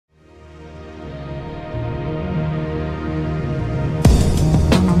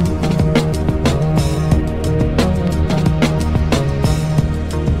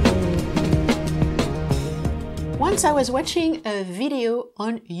Once I was watching a video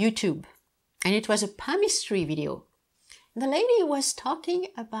on YouTube, and it was a palmistry video. The lady was talking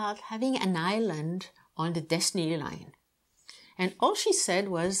about having an island on the destiny line. And all she said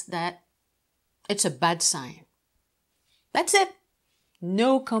was that it's a bad sign. That's it.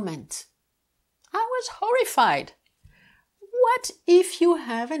 No comment. I was horrified. What if you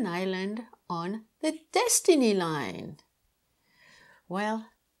have an island on the destiny line? Well,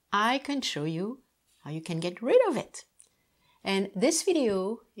 I can show you how you can get rid of it. And this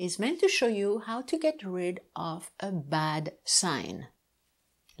video is meant to show you how to get rid of a bad sign,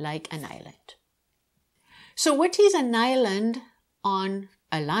 like an island. So what is an island on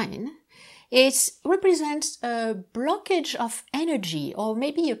a line? It represents a blockage of energy or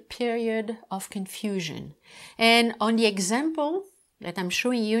maybe a period of confusion. And on the example that I'm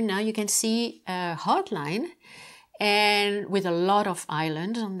showing you now, you can see a hot line and with a lot of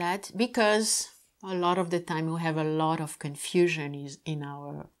islands on that, because a lot of the time we have a lot of confusion in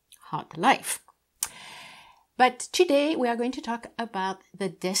our hot life. But today we are going to talk about the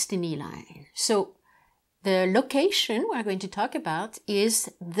destiny line. So the location we're going to talk about is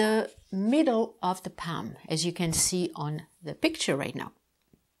the middle of the palm, as you can see on the picture right now.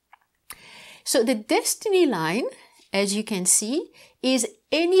 So the destiny line, as you can see, is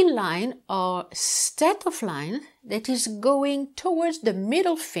any line or set of line that is going towards the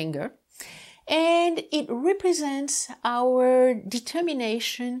middle finger, and it represents our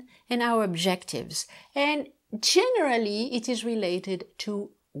determination and our objectives. And generally, it is related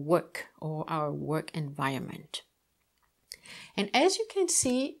to work or our work environment. And as you can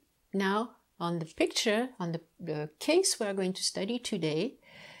see now on the picture, on the case we are going to study today,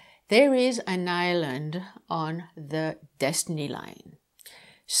 there is an island on the destiny line.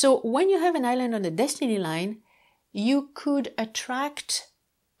 So when you have an island on the destiny line, you could attract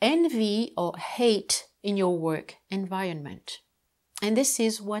envy or hate in your work environment. And this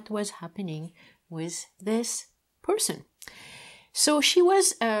is what was happening with this person. So she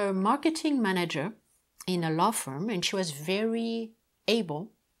was a marketing manager in a law firm, and she was very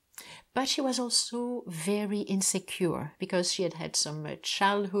able, but she was also very insecure because she had had some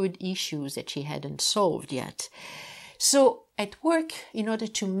childhood issues that she hadn't solved yet. So at work, in order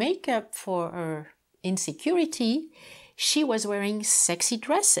to make up for her insecurity, she was wearing sexy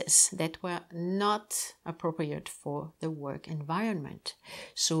dresses that were not appropriate for the work environment.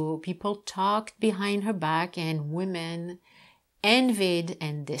 So people talked behind her back, and women envied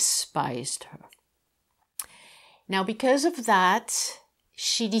and despised her. Now, because of that,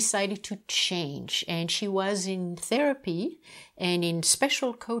 she decided to change, and she was in therapy and in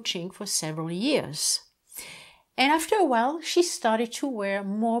special coaching for several years. And after a while, she started to wear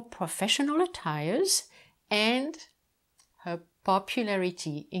more professional attires, and her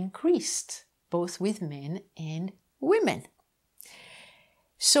popularity increased, both with men and women.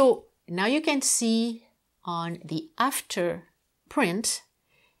 So now you can see on the after print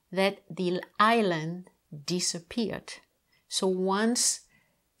that the island disappeared. So once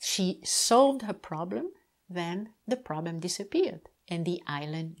she solved her problem, then the problem disappeared and the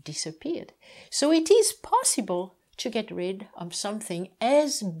island disappeared. So it is possible to get rid of something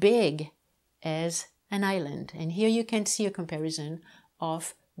as big as an island. And here you can see a comparison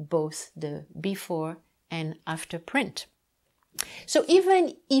of both the before and after print. So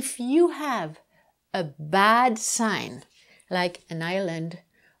even if you have a bad sign, like an island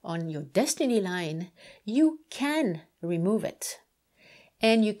on your destiny line, you can remove it.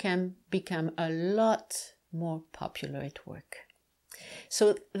 And you can become a lot more popular at work.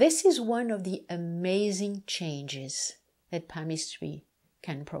 So this is one of the amazing changes that palmistry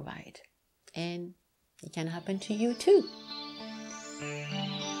can provide. And it can happen to you too.